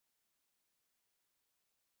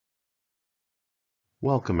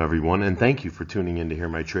Welcome everyone, and thank you for tuning in to hear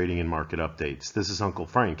my trading and market updates. This is Uncle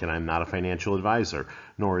Frank, and I'm not a financial advisor,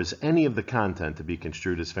 nor is any of the content to be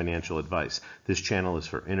construed as financial advice. This channel is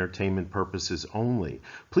for entertainment purposes only.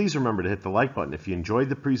 Please remember to hit the like button if you enjoyed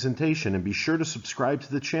the presentation, and be sure to subscribe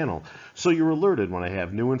to the channel so you're alerted when I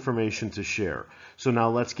have new information to share. So now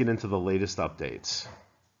let's get into the latest updates.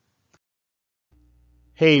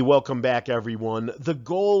 Hey, welcome back everyone. The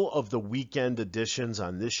goal of the weekend editions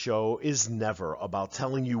on this show is never about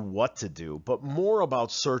telling you what to do, but more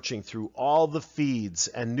about searching through all the feeds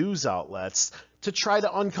and news outlets to try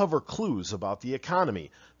to uncover clues about the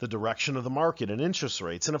economy, the direction of the market and interest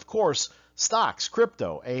rates, and of course, stocks,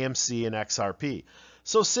 crypto, AMC, and XRP.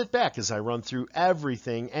 So sit back as I run through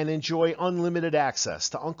everything and enjoy unlimited access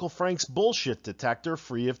to Uncle Frank's bullshit detector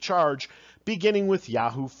free of charge, beginning with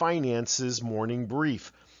Yahoo Finance's morning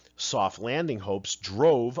brief. Soft landing hopes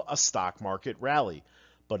drove a stock market rally,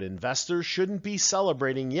 but investors shouldn't be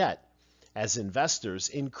celebrating yet. As investors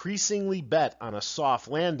increasingly bet on a soft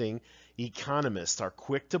landing, economists are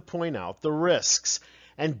quick to point out the risks.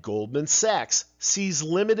 And Goldman Sachs sees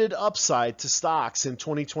limited upside to stocks in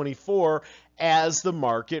 2024 as the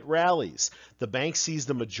market rallies. The bank sees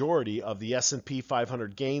the majority of the S&P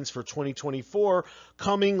 500 gains for 2024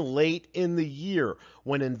 coming late in the year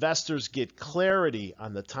when investors get clarity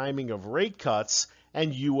on the timing of rate cuts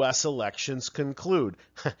and U.S. elections conclude.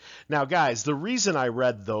 Now, guys, the reason I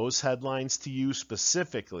read those headlines to you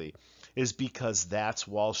specifically is because that's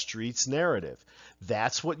Wall Street's narrative.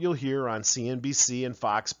 That's what you'll hear on CNBC and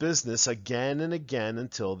Fox Business again and again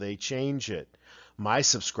until they change it. My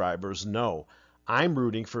subscribers know I'm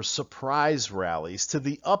rooting for surprise rallies to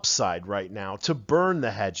the upside right now to burn the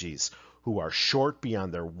hedgies who are short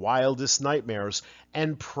beyond their wildest nightmares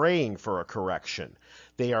and praying for a correction.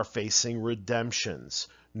 They are facing redemptions,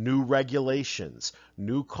 new regulations,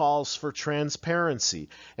 new calls for transparency,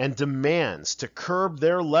 and demands to curb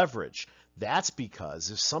their leverage. That's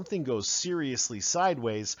because if something goes seriously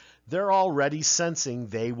sideways, they're already sensing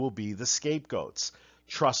they will be the scapegoats.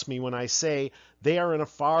 Trust me when I say they are in a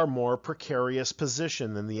far more precarious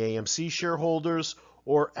position than the AMC shareholders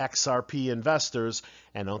or XRP investors,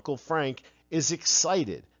 and Uncle Frank is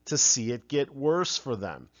excited to see it get worse for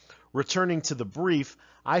them. Returning to the brief,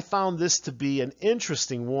 I found this to be an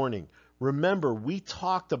interesting warning. Remember, we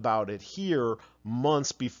talked about it here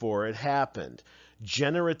months before it happened.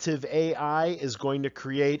 Generative AI is going to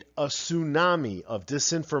create a tsunami of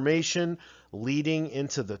disinformation leading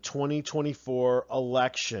into the 2024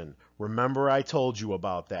 election. Remember, I told you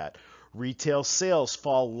about that. Retail sales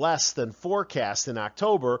fall less than forecast in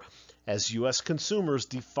October as U.S. consumers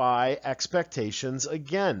defy expectations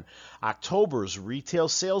again. October's retail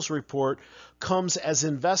sales report comes as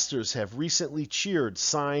investors have recently cheered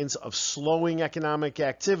signs of slowing economic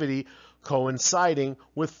activity coinciding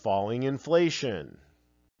with falling inflation.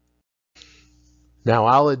 Now,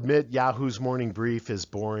 I'll admit Yahoo's morning brief is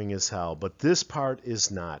boring as hell, but this part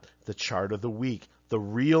is not. The chart of the week, the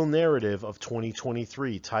real narrative of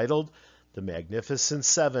 2023, titled "The Magnificent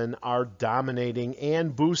Seven Are Dominating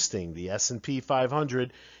and Boosting the S&P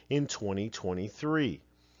 500 in 2023."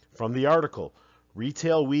 From the article,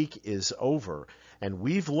 Retail Week is over, and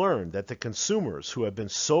we've learned that the consumers who have been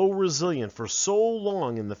so resilient for so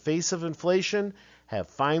long in the face of inflation have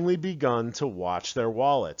finally begun to watch their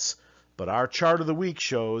wallets. But our chart of the week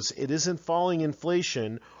shows it isn't falling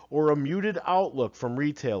inflation or a muted outlook from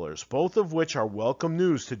retailers, both of which are welcome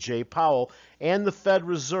news to Jay Powell and the Fed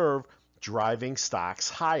Reserve driving stocks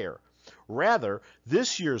higher. Rather,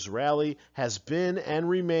 this year's rally has been and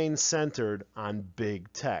remains centered on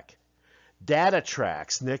big tech.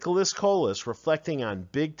 DataTrack's Nicholas Colas, reflecting on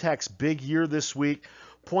big tech's big year this week,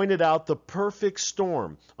 pointed out the perfect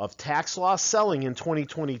storm of tax loss selling in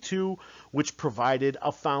 2022, which provided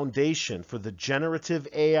a foundation for the generative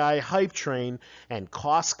AI hype train and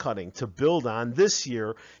cost cutting to build on this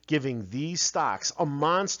year, giving these stocks a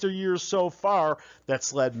monster year so far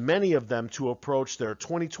that's led many of them to approach their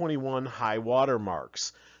 2021 high water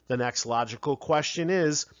marks. The next logical question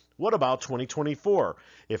is, what about 2024?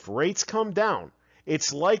 If rates come down,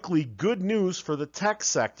 it's likely good news for the tech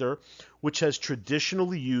sector, which has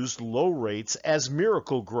traditionally used low rates as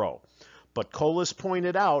Miracle-Gro. But Colas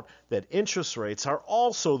pointed out that interest rates are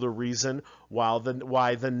also the reason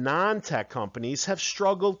why the non-tech companies have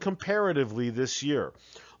struggled comparatively this year.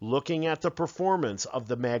 Looking at the performance of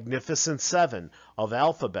the Magnificent Seven of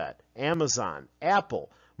Alphabet, Amazon,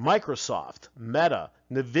 Apple, Microsoft, Meta,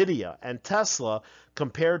 Nvidia, and Tesla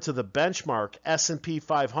compared to the benchmark S&P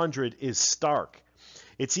 500 is stark.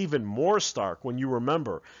 It's even more stark when you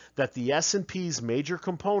remember that the S&P's major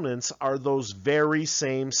components are those very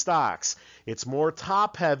same stocks. It's more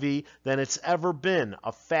top-heavy than it's ever been,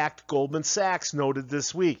 a fact Goldman Sachs noted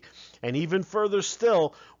this week. And even further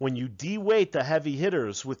still, when you de-weight the heavy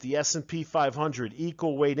hitters with the S&P 500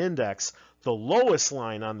 equal weight index, the lowest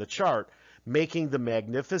line on the chart, making the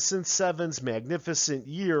Magnificent Seven's magnificent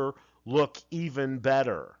year look even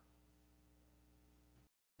better.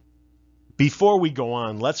 Before we go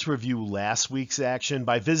on, let's review last week's action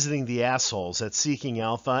by visiting the assholes at Seeking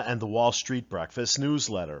Alpha and the Wall Street Breakfast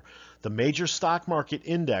newsletter. The major stock market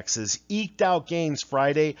indexes eked out gains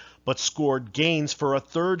Friday, but scored gains for a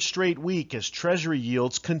third straight week as Treasury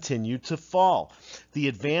yields continued to fall. The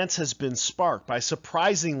advance has been sparked by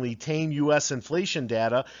surprisingly tame U.S. inflation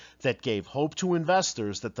data that gave hope to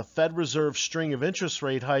investors that the Fed Reserve's string of interest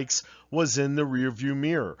rate hikes was in the rearview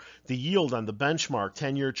mirror. The yield on the benchmark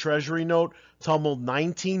 10-year Treasury note tumbled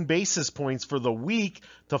 19 basis points for the week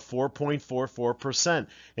to 4.44%.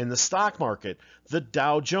 In the stock market, the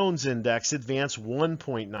Dow Jones Index advanced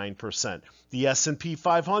 1.9%. The S&P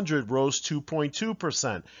 500 rose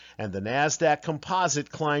 2.2%, and the Nasdaq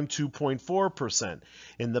Composite climbed 2.4%.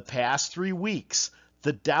 In the past 3 weeks,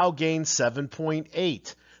 the Dow gained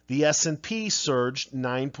 7.8%. The S&P surged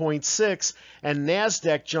 9.6%, and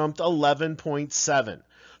Nasdaq jumped 11.7%.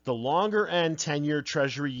 The longer end 10-year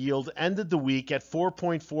Treasury yield ended the week at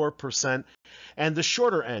 4.4%, and the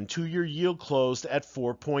shorter end 2-year yield closed at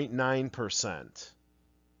 4.9%.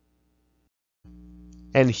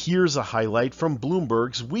 And here's a highlight from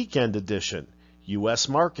Bloomberg's weekend edition. U.S.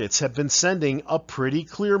 markets have been sending a pretty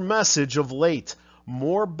clear message of late.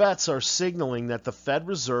 More bets are signaling that the Fed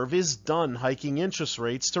Reserve is done hiking interest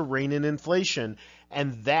rates to rein in inflation,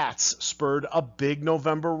 and that's spurred a big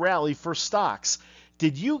November rally for stocks.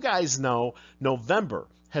 Did you guys know November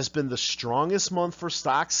has been the strongest month for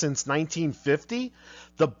stocks since 1950?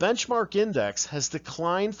 The benchmark index has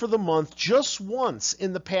declined for the month just once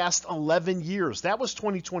in the past 11 years. That was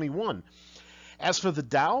 2021. As for the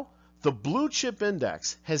Dow, the blue chip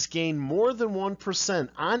index has gained more than 1%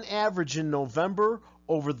 on average in November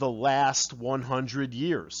over the last 100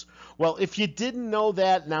 years. Well, if you didn't know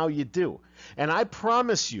that, now you do. And I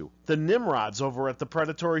promise you, the Nimrods over at the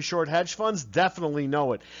predatory short hedge funds definitely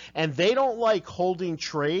know it. And they don't like holding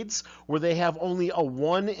trades where they have only a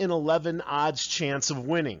 1 in 11 odds chance of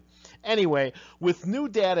winning. Anyway, with new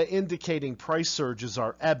data indicating price surges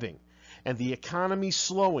are ebbing and the economy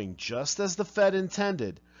slowing just as the Fed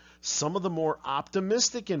intended, some of the more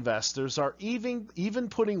optimistic investors are even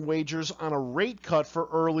putting wagers on a rate cut for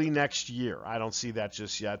early next year. I don't see that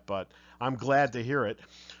just yet, but I'm glad to hear it.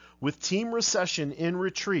 With team recession in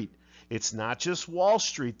retreat, it's not just Wall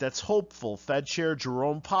Street that's hopeful Fed Chair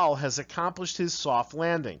Jerome Powell has accomplished his soft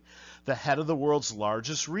landing. The head of the world's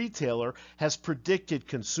largest retailer has predicted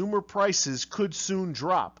consumer prices could soon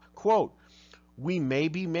drop. Quote, "We may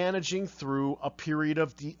be managing through a period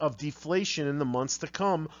of deflation in the months to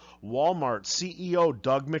come," Walmart CEO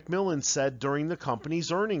Doug McMillon said during the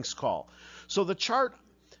company's earnings call. So the chart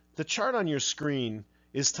on your screen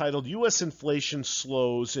is titled U.S. Inflation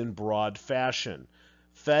Slows in Broad Fashion.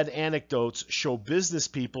 Fed anecdotes show business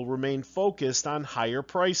people remain focused on higher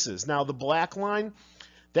prices. Now the black line,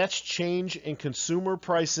 that's change in consumer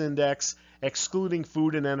price index excluding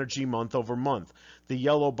food and energy month over month. The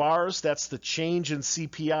yellow bars, that's the change in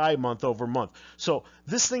CPI month over month. So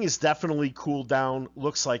this thing is definitely cooled down.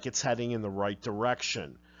 Looks like it's heading in the right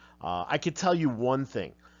direction. I could tell you one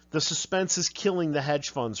thing. The suspense is killing the hedge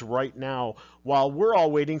funds right now while we're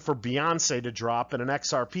all waiting for Beyonce to drop and an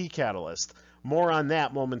XRP catalyst. More on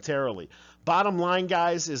that momentarily. Bottom line,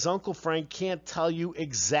 guys, is Uncle Frank can't tell you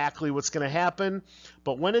exactly what's going to happen,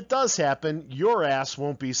 but when it does happen, your ass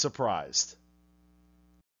won't be surprised.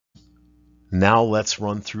 Now let's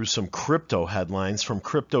run through some crypto headlines from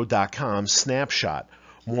Crypto.com Snapshot.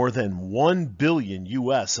 More than $1 billion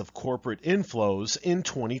US of corporate inflows in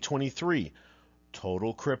 2023.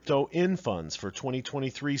 Total crypto in funds for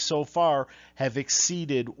 2023 so far have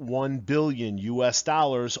exceeded $1 billion US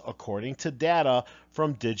according to data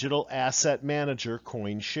from digital asset manager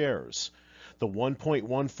CoinShares. The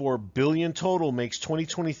 $1.14 billion total makes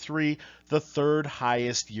 2023 the third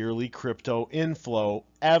highest yearly crypto inflow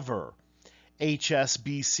ever.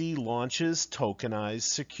 HSBC launches tokenized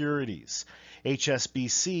securities.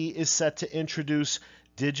 HSBC is set to introduce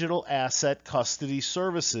digital asset custody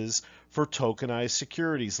services for tokenized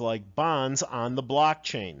securities like bonds on the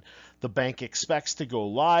blockchain. The bank expects to go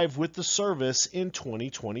live with the service in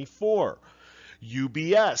 2024.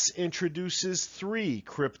 UBS introduces 3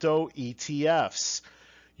 crypto ETFs.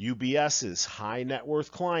 UBS's high net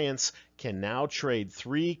worth clients can now trade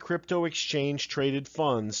 3 crypto exchange traded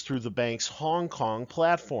funds through the bank's Hong Kong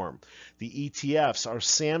platform. The ETFs are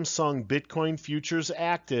Samsung Bitcoin Futures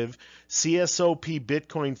Active, CSOP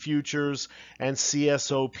Bitcoin Futures, and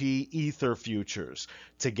CSOP Ether Futures.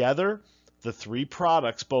 Together, the 3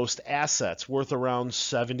 products boast assets worth around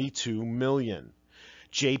 $72 million.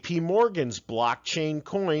 JP Morgan's blockchain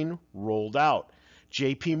coin rolled out.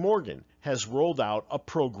 JP Morgan has rolled out a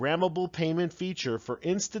programmable payment feature for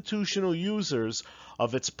institutional users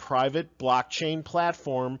of its private blockchain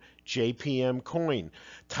platform, JPM Coin,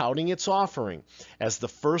 touting its offering as the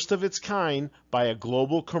first of its kind by a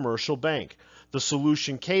global commercial bank. The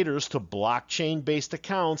solution caters to blockchain-based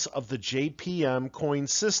accounts of the JPM Coin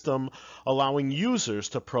system, allowing users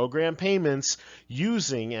to program payments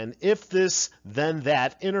using an if this, then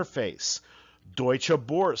that interface. Deutsche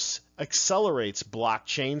Börse accelerates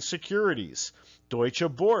blockchain securities. Deutsche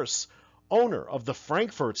Börse, owner of the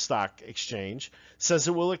Frankfurt Stock Exchange, says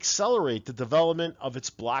it will accelerate the development of its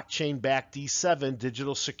blockchain-backed D7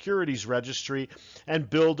 digital securities registry and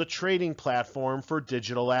build a trading platform for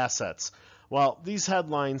digital assets. Well, these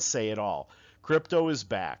headlines say it all. Crypto is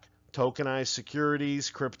back. Tokenized securities,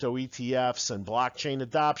 crypto ETFs, and blockchain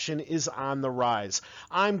adoption is on the rise.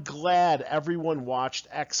 I'm glad everyone watched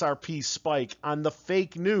XRP spike on the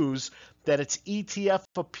fake news that its ETF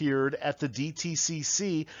appeared at the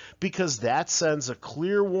DTCC, because that sends a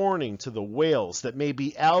clear warning to the whales that may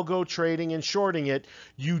be algo trading and shorting it.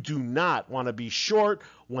 You do not want to be short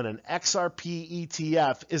when an XRP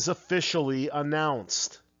ETF is officially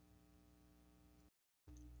announced.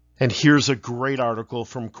 And here's a great article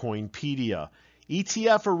from Coinpedia.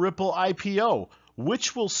 ETF or Ripple IPO,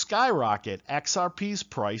 which will skyrocket XRP's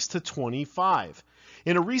price to 25.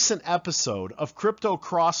 In a recent episode of Crypto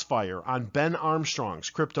Crossfire on Ben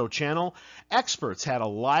Armstrong's crypto channel, experts had a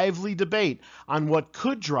lively debate on what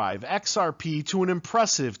could drive XRP to an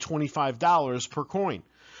impressive $25 per coin.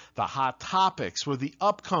 The hot topics were the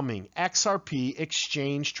upcoming XRP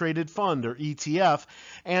Exchange Traded Fund, or ETF,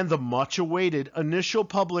 and the much-awaited initial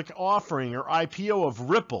public offering, or IPO, of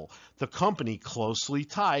Ripple, the company closely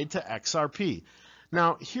tied to XRP.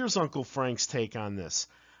 Now, here's Uncle Frank's take on this.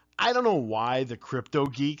 I don't know why the crypto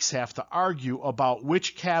geeks have to argue about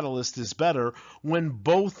which catalyst is better when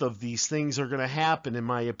both of these things are going to happen, in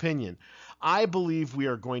my opinion. I believe we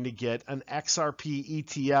are going to get an XRP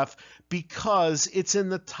ETF because it's in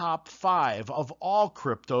the top 5 of all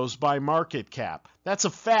cryptos by market cap. That's a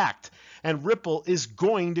fact, and Ripple is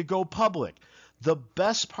going to go public. The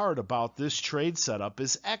best part about this trade setup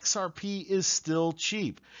is XRP is still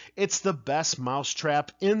cheap. It's the best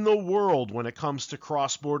mousetrap in the world when it comes to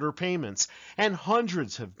cross-border payments, and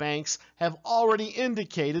hundreds of banks have already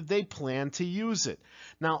indicated they plan to use it.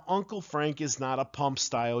 Now, Uncle Frank is not a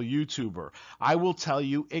pump-style YouTuber. I will tell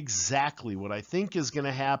you exactly what I think is going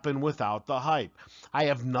to happen without the hype. I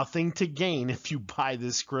have nothing to gain if you buy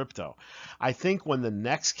this crypto. I think when the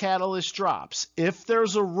next catalyst drops, if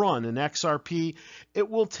there's a run in XRP, it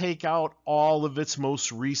will take out all of its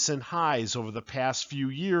most recent highs over the past few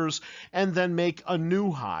years and then make a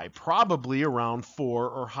new high, probably around 4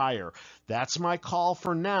 or higher. That's my call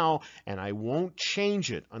for now, and I won't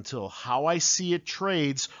change it until how I see it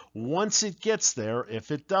trades once it gets there,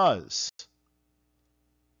 if it does.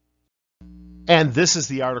 And this is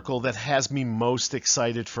the article that has me most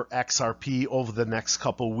excited for XRP over the next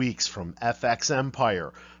couple weeks from FX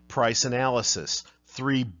Empire. Price analysis.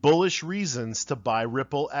 3 bullish reasons to buy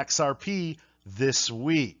Ripple XRP this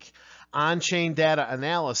week. On-chain data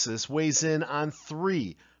analysis weighs in on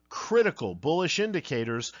 3 critical bullish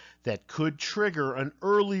indicators that could trigger an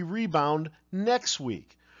early rebound next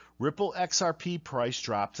week. Ripple XRP price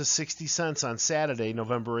dropped to 60 cents on Saturday,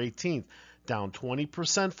 November 18th, down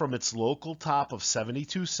 20% from its local top of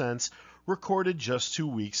 72 cents recorded just 2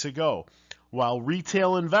 weeks ago. While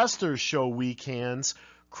retail investors show weak hands,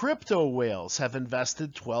 crypto whales have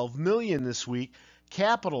invested $12 million this week,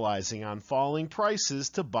 capitalizing on falling prices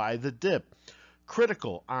to buy the dip.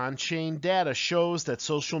 Critical on-chain data shows that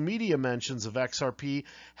social media mentions of XRP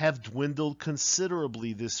have dwindled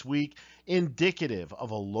considerably this week, indicative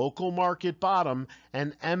of a local market bottom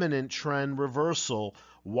and imminent trend reversal,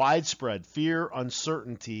 widespread fear,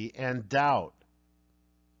 uncertainty, and doubt.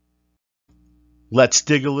 Let's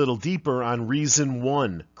dig a little deeper on reason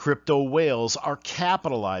 1. Crypto whales are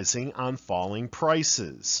capitalizing on falling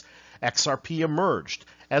prices. XRP emerged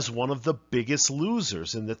as one of the biggest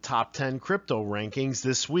losers in the top 10 crypto rankings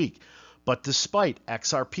this week. But despite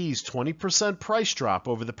XRP's 20% price drop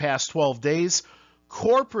over the past 12 days,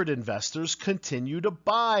 corporate investors continue to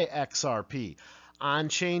buy XRP.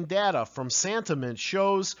 on-chain data from Sentiment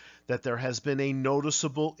shows that there has been a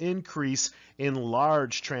noticeable increase in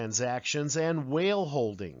large transactions and whale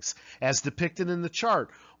holdings. As depicted in the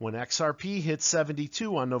chart, when XRP hit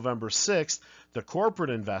 72 on November 6th, the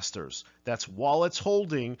corporate investors, that's wallets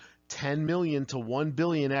holding 10 million to 1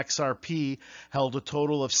 billion XRP, held a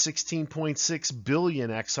total of 16.6 billion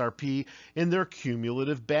XRP in their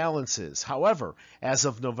cumulative balances. However, as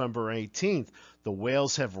of November 18th, the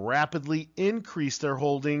whales have rapidly increased their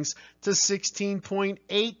holdings to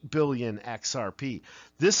 16.8 billion XRP.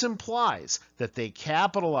 This implies that they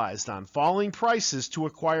capitalized on falling prices to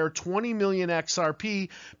acquire 20 million XRP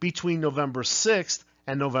between November 6th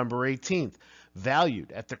and November 18th.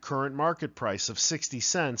 Valued at the current market price of 60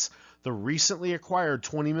 cents, the recently acquired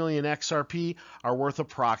 20 million XRP are worth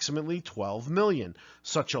approximately 12 million.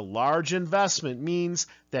 Such a large investment means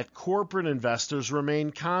that corporate investors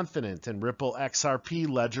remain confident in Ripple XRP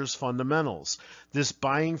Ledger's fundamentals. This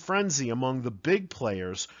buying frenzy among the big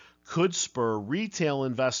players could spur retail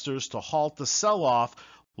investors to halt the sell-off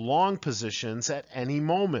long positions at any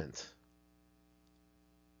moment.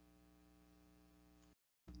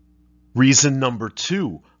 Reason number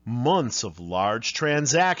 2, months of large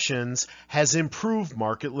transactions has improved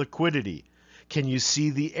market liquidity. Can you see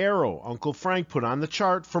the arrow Uncle Frank put on the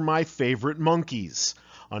chart for my favorite monkeys?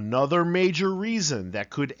 Another major reason that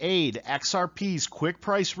could aid XRP's quick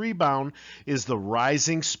price rebound is the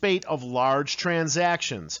rising spate of large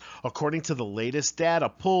transactions. According to the latest data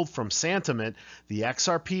pulled from Sentiment, the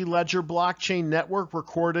XRP Ledger blockchain network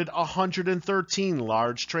recorded 113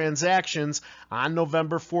 large transactions on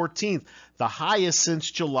November 14th, the highest since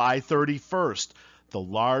July 31st. The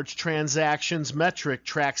large transactions metric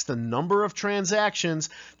tracks the number of transactions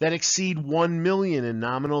that exceed 1 million in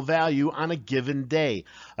nominal value on a given day.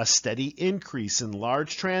 A steady increase in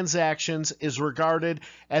large transactions is regarded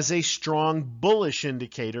as a strong bullish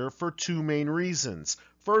indicator for two main reasons.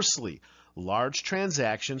 Firstly, large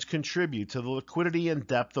transactions contribute to the liquidity and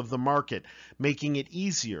depth of the market, making it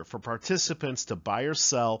easier for participants to buy or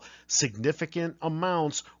sell significant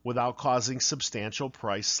amounts without causing substantial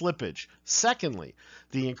price slippage. Secondly,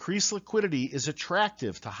 the increased liquidity is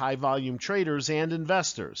attractive to high-volume traders and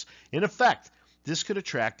investors. In effect, this could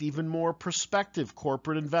attract even more prospective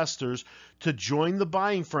corporate investors to join the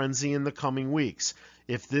buying frenzy in the coming weeks.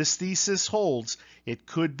 If this thesis holds, it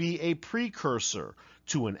could be a precursor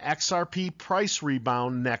to an XRP price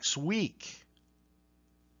rebound next week.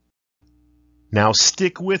 Now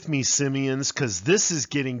stick with me, simians, because this is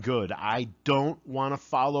getting good. I don't want to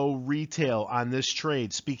follow retail on this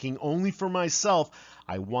trade. Speaking only for myself,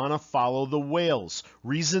 I want to follow the whales.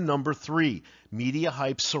 Reason number 3, media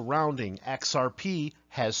hype surrounding XRP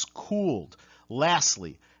has cooled.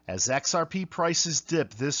 Lastly, as XRP prices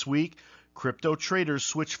dip this week, crypto traders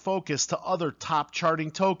switch focus to other top charting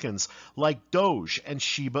tokens like Doge and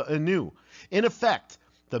Shiba Inu. In effect,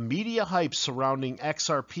 the media hype surrounding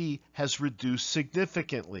XRP has reduced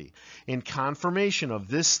significantly. In confirmation of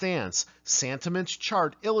this stance, Sentiment's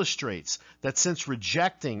chart illustrates that since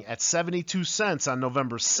rejecting at 72 cents on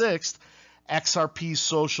November 6th, XRP's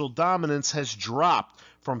social dominance has dropped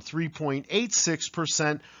from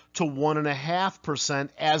 3.86% to 1.5%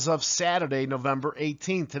 as of Saturday, November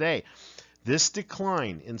 18th, today. This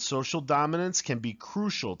decline in social dominance can be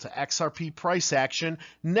crucial to XRP price action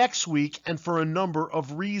next week and for a number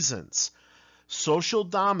of reasons. Social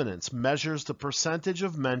dominance measures the percentage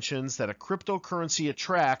of mentions that a cryptocurrency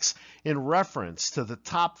attracts in reference to the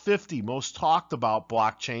top 50 most talked about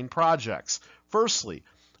blockchain projects. Firstly,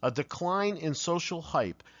 a decline in social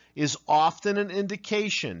hype is often an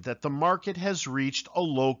indication that the market has reached a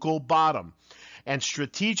local bottom, and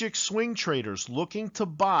strategic swing traders looking to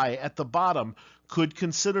buy at the bottom could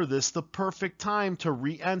consider this the perfect time to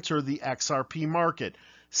re-enter the XRP market.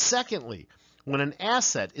 Secondly, when an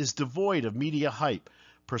asset is devoid of media hype,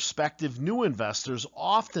 prospective new investors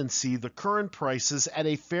often see the current prices at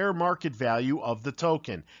a fair market value of the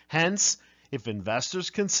token. Hence, if investors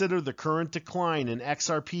consider the current decline in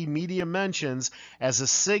XRP media mentions as a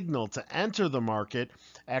signal to enter the market,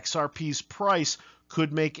 XRP's price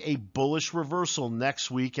could make a bullish reversal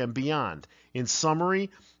next week and beyond. In summary,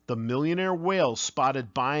 the millionaire whale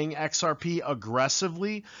spotted buying XRP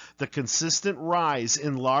aggressively, the consistent rise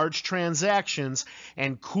in large transactions,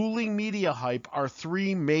 and cooling media hype are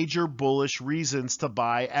 3 major bullish reasons to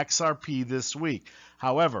buy XRP this week.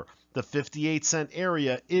 However, the 58-cent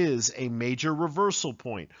area is a major reversal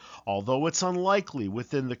point, although it's unlikely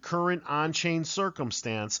within the current on-chain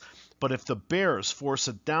circumstance. But if the bears force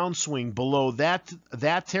a downswing below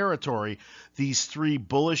that territory, these 3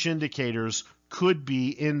 bullish indicators could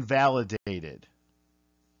be invalidated.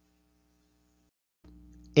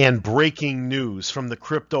 And breaking news from the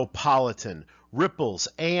Cryptopolitan. Ripple's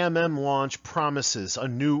AMM launch promises a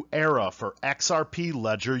new era for XRP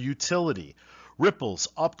ledger utility. Ripple's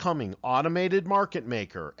upcoming automated market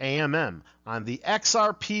maker, AMM, on the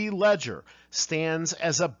XRP ledger stands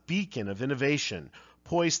as a beacon of innovation,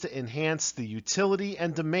 poised to enhance the utility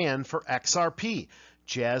and demand for XRP.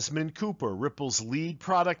 Jasmine Cooper, Ripple's lead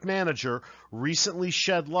product manager, recently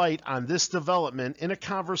shed light on this development in a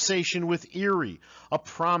conversation with Erie, a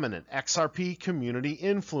prominent XRP community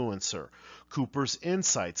influencer. Cooper's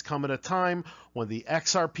insights come at a time when the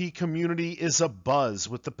XRP community is abuzz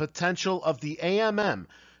with the potential of the AMM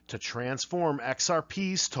to transform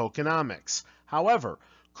XRP's tokenomics. However,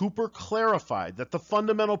 Cooper clarified that the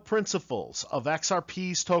fundamental principles of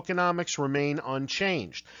XRP's tokenomics remain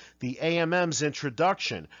unchanged. The AMM's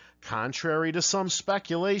introduction, contrary to some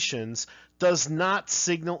speculations, does not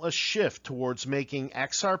signal a shift towards making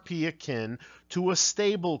XRP akin to a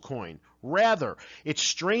stablecoin. Rather, it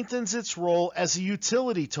strengthens its role as a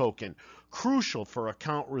utility token, crucial for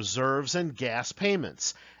account reserves and gas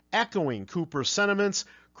payments. Echoing Cooper's sentiments,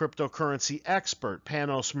 cryptocurrency expert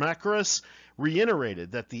Panos Makris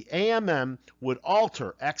reiterated that the AMM would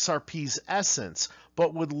alter XRP's essence,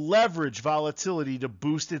 but would leverage volatility to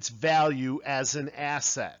boost its value as an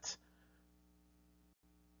asset.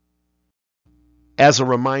 As a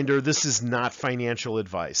reminder, this is not financial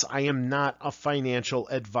advice. I am not a financial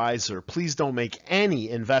advisor. Please don't make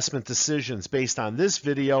any investment decisions based on this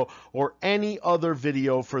video or any other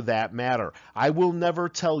video for that matter. I will never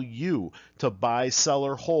tell you to buy, sell,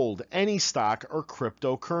 or hold any stock or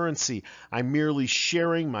cryptocurrency. I'm merely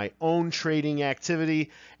sharing my own trading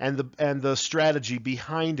activity and the strategy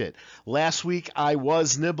behind it. Last week, I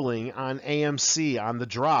was nibbling on AMC on the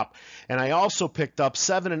drop, and I also picked up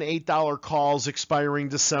 $7 and $8 calls expiring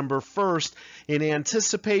December 1st in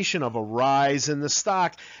anticipation of a rise in the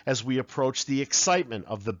stock as we approach the excitement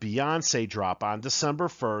of the Beyonce drop on December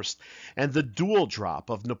 1st and the dual drop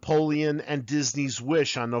of Napoleon and Disney's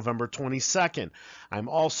Wish on November 22nd. I'm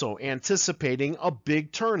also anticipating a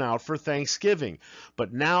big turnout for Thanksgiving,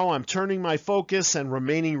 but now I'm turning my focus and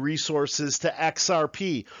remaining resources to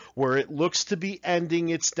XRP, where it looks to be ending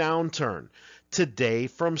its downturn. Today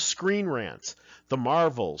from Screen Rant, The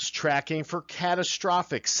Marvels tracking for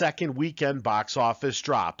catastrophic second weekend box office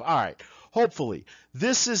drop. All right, hopefully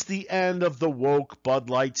this is the end of the woke Bud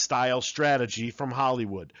Light style strategy from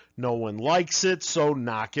Hollywood. No one likes it, so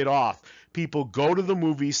knock it off. People go to the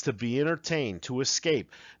movies to be entertained, to escape,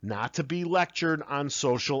 not to be lectured on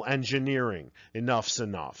social engineering. Enough's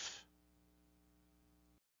enough.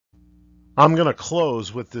 I'm going to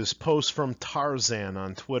close with this post from Tarzan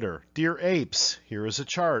on Twitter. Dear Apes, here is a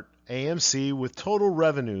chart. AMC with total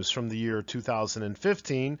revenues from the year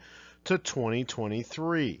 2015 to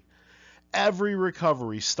 2023. Every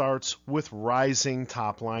recovery starts with rising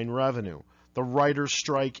top-line revenue. The writer's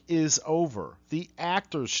strike is over. The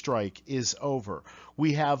actor's strike is over.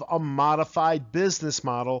 We have a modified business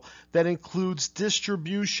model that includes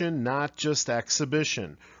distribution, not just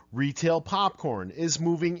exhibition. Retail popcorn is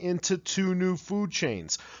moving into 2 new food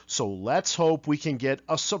chains, so let's hope we can get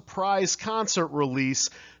a surprise concert release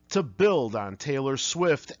to build on Taylor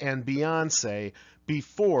Swift and Beyonce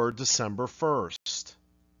before December 1st.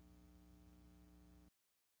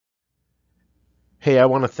 Hey, I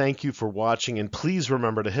want to thank you for watching, and please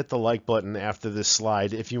remember to hit the like button after this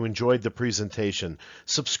slide if you enjoyed the presentation.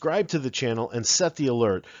 Subscribe to the channel and set the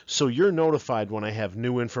alert so you're notified when I have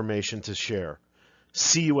new information to share.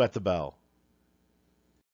 See you at the bell.